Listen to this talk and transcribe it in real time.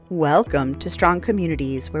Welcome to Strong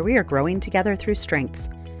Communities, where we are growing together through strengths.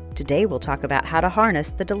 Today we'll talk about how to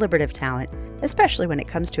harness the deliberative talent, especially when it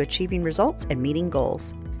comes to achieving results and meeting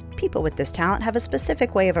goals. People with this talent have a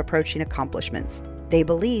specific way of approaching accomplishments. They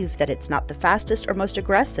believe that it's not the fastest or most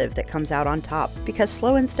aggressive that comes out on top, because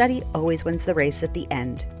slow and steady always wins the race at the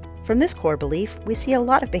end. From this core belief, we see a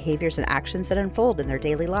lot of behaviors and actions that unfold in their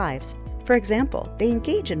daily lives. For example, they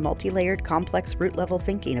engage in multi-layered, complex root-level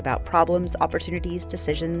thinking about problems, opportunities,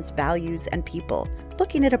 decisions, values, and people,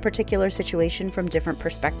 looking at a particular situation from different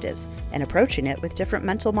perspectives and approaching it with different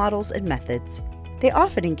mental models and methods. They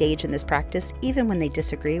often engage in this practice even when they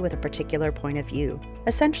disagree with a particular point of view,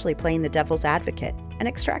 essentially playing the devil's advocate and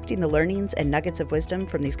extracting the learnings and nuggets of wisdom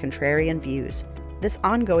from these contrarian views. This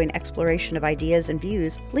ongoing exploration of ideas and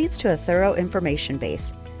views leads to a thorough information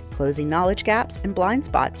base, closing knowledge gaps and blind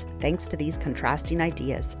spots thanks to these contrasting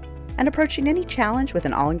ideas, and approaching any challenge with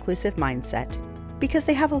an all-inclusive mindset. Because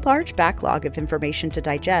they have a large backlog of information to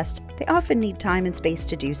digest, they often need time and space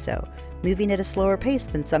to do so, moving at a slower pace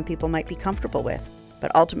than some people might be comfortable with,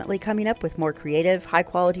 but ultimately coming up with more creative,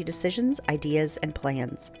 high-quality decisions, ideas, and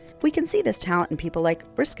plans. We can see this talent in people like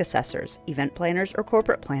risk assessors, event planners, or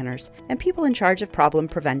corporate planners, and people in charge of problem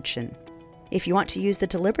prevention. If you want to use the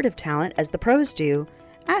deliberative talent as the pros do,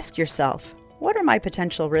 ask yourself, what are my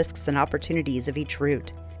potential risks and opportunities of each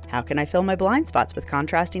route? How can I fill my blind spots with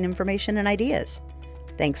contrasting information and ideas?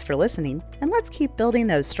 Thanks for listening, and let's keep building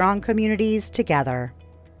those strong communities together.